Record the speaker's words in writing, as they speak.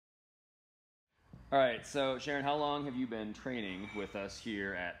All right, so Sharon, how long have you been training with us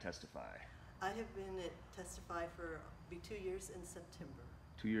here at Testify? I have been at Testify for be 2 years in September.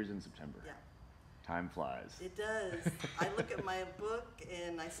 2 years in September. Yeah. Time flies. It does. I look at my book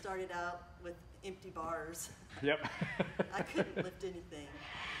and I started out with empty bars. Yep. I couldn't lift anything.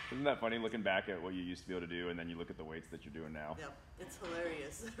 Isn't that funny looking back at what you used to be able to do and then you look at the weights that you're doing now? Yep. It's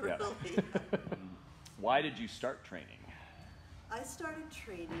hilarious, Yeah. really. Why did you start training? I started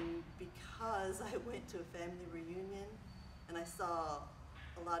training because I went to a family reunion and I saw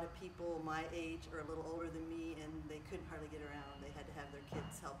a lot of people my age or a little older than me, and they couldn't hardly get around. They had to have their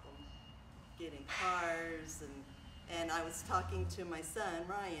kids help them get in cars, and I was talking to my son,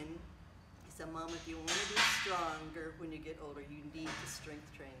 Ryan. He said, "Mom, if you want to be stronger when you get older, you need to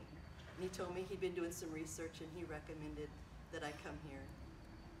strength train." And he told me he'd been doing some research and he recommended that I come here.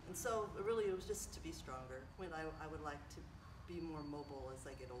 And so really it was just to be stronger. When I would like to be more mobile as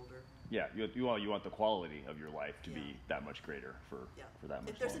I get older. Yeah, you want the quality of your life to be that much greater for that much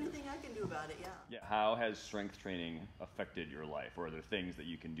If there's longer. anything I can do about it, yeah. Yeah. How has strength training affected your life? Or are there things that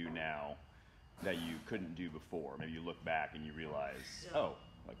you can do now that you couldn't do before? Maybe you look back and you realize, oh,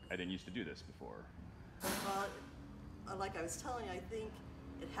 like I didn't used to do this before. Well, like I was telling you, I think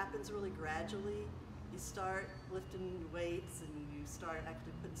it happens really gradually. You start lifting weights and you start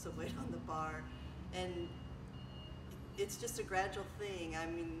actually putting some weight on the bar, and it's just a gradual thing. I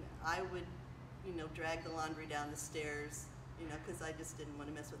mean, I would, drag the laundry down the stairs, because I just didn't want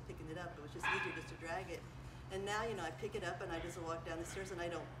to mess with picking it up. It was just easier just to drag it. And now, I pick it up and I just walk down the stairs and I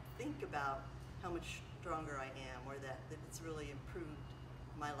don't think about how much stronger I am or that it's really improved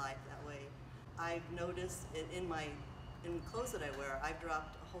my life that way. I've noticed in the clothes that I wear, I've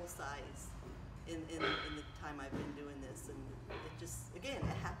dropped a whole size in the time I've been doing this. And it just, again,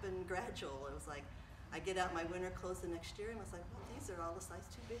 it happened gradual. It was like, I get out my winter clothes the next year and I was like, well, these are all the size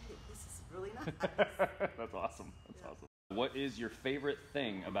too big. This is really nice. That's awesome. That's awesome. What is your favorite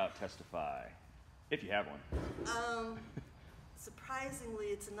thing about Testify, if you have one? Surprisingly,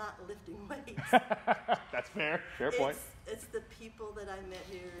 it's not lifting weights. That's fair. Fair point. It's the people that I met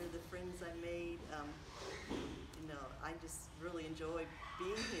here, the friends I made. I just really enjoy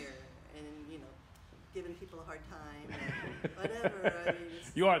being here and, giving people a hard time and whatever. I mean,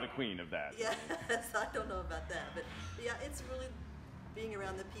 you are the queen of that. Yes, I don't know about that, but yeah, it's really being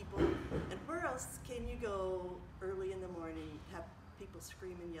around the people. And where else can you go early in the morning, have people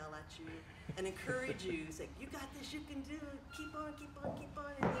scream and yell at you and encourage you, say, "You got this, you can do it, keep on, keep on, keep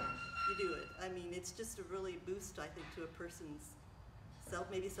on," and then you do it. I mean, it's just a really boost, I think, to a person's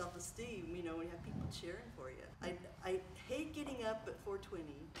self-esteem, when you have people cheering for you. I hate getting up at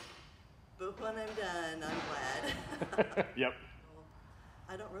 4:20. But when I'm done, I'm glad. Yep.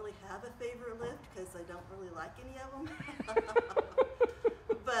 I don't really have a favorite lift because I don't really like any of them.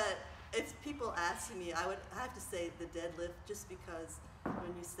 But if people ask me, I have to say the deadlift, just because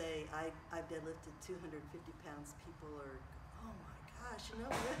when you say I've deadlifted 250 pounds, people are, oh my gosh, no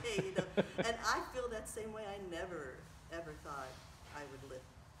way. And I feel that same way. I never ever thought I would lift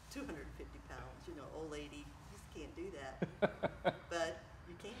 250 pounds. Old lady, you just can't do that. But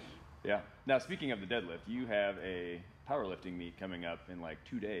you can. Yeah. Now, speaking of the deadlift, you have a powerlifting meet coming up in like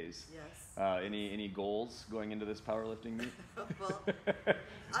 2 days. Yes. Any goals going into this powerlifting meet? Well,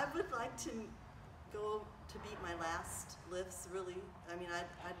 I would like to go to beat my last lifts, really. I mean,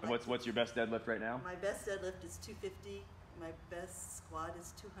 I'd like What's your best deadlift right now? My best deadlift is 250. My best squat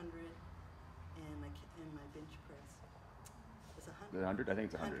is 200, and my bench press is 100. 100? I think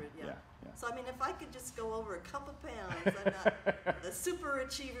it's 100. Yeah. Yeah. So I mean, if I could just go over a couple pounds, I'm not a super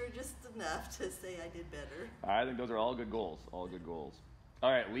achiever, just enough to say I did better. I think those are all good goals. All good goals.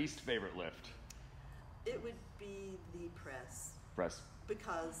 All right. Least favorite lift? It would be the press. Press.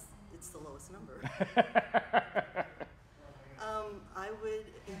 Because it's the lowest number. I would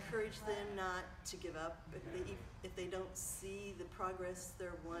encourage them not to give up. If they don't see the progress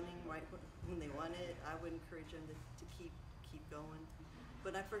they're wanting right when they want it, I would encourage them to keep going.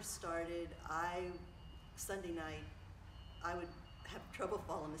 When I first started, Sunday night, I would have trouble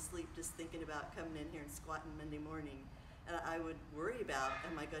falling asleep just thinking about coming in here and squatting Monday morning. And I would worry about,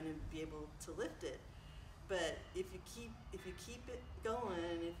 am I going to be able to lift it? But if you keep it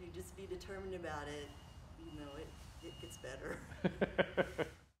going, if you just be determined about it, it gets better.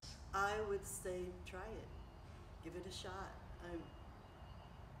 I would say try it. Give it a shot.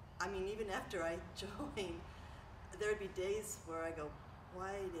 I mean, even after I joined, there would be days where I go,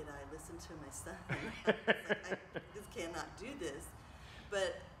 why did I listen to my son? I just cannot do this.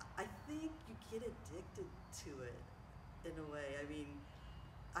 But I think you get addicted to it in a way. I mean,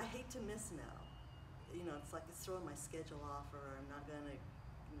 I hate to miss now. It's like it's throwing my schedule off, or I'm not gonna,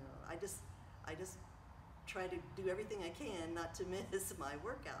 I I just try to do everything I can not to miss my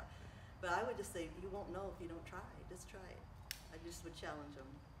workout. But I would just say, you won't know if you don't try. Just try it. I just would challenge them.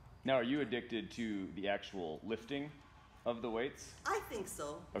 Now, are you addicted to the actual lifting of the weights? I think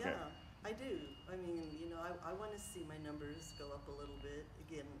so. Okay. Yeah, I do. I mean, you know, I want to see my numbers go up a little bit.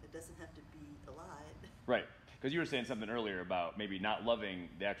 Again, it doesn't have to be a lot. Right. Because you were saying something earlier about maybe not loving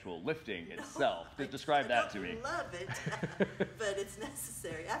the actual lifting itself. Describe that to me. I love it, but it's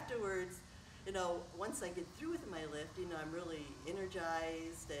necessary. Afterwards, you know, once I get through with my lift, you know, I'm really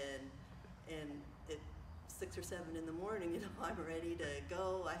energized, and at 6 or 7 in the morning, you know, I'm ready to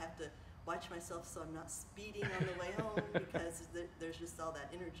go. I have to watch myself so I'm not speeding on the way home because there's just all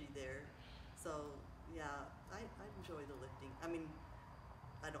that energy there. So, yeah, I enjoy the lifting. I mean,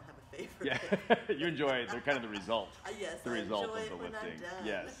 I don't have a favorite. Yeah, you enjoy it. They're kind of the result. Yes, the result enjoy of it the when lifting. I'm done.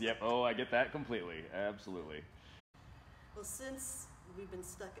 Yes, yep. Oh, I get that completely. Absolutely. Well, since we've been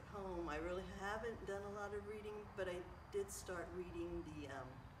stuck at home, I really haven't done a lot of reading, but I did start reading the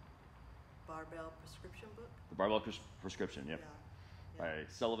Barbell prescription book. The Barbell Prescription, yep. Yeah. By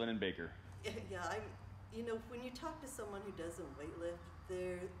Sullivan and Baker. Yeah, you know, when you talk to someone who doesn't weightlift,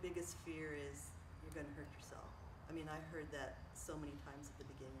 their biggest fear is you're going to hurt yourself. I mean, I heard that so many times at the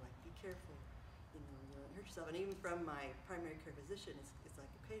beginning, like, be careful, you know, you don't hurt yourself. And even from my primary care physician, it's like,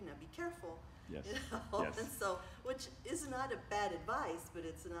 okay, now be careful. Yes. You know? Yes. And so, which is not a bad advice, but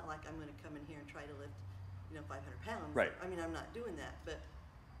it's not like I'm going to come in here and try to lift, you know, 500 pounds. Right. I mean, I'm not doing that.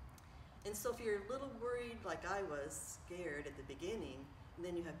 And so if you're a little worried, like I was, scared at the beginning, and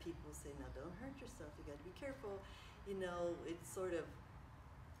then you have people say, now don't hurt yourself, you got to be careful. You know, it's sort of,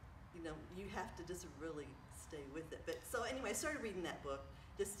 you know, you have to just really stay with it. But so anyway, I started reading that book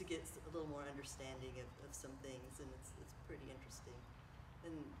just to get a little more understanding of some things, and it's pretty interesting.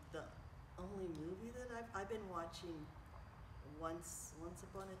 And the only movie that I've been watching Once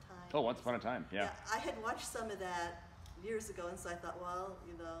Upon a Time. Oh, Once Upon a Time, yeah. I had watched some of that years ago, and so I thought, well,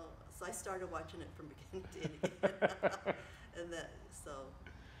 you know, so I started watching it from beginning to end. And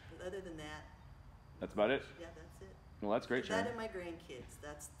but other than that. That's about it? Yeah, that's it. Well, that's great, Sharon. That and my grandkids,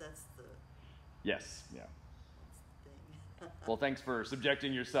 that's the. Yes, yeah. That's the thing. Well, thanks for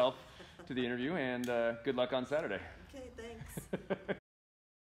subjecting yourself to the interview, and good luck on Saturday. Okay, thanks.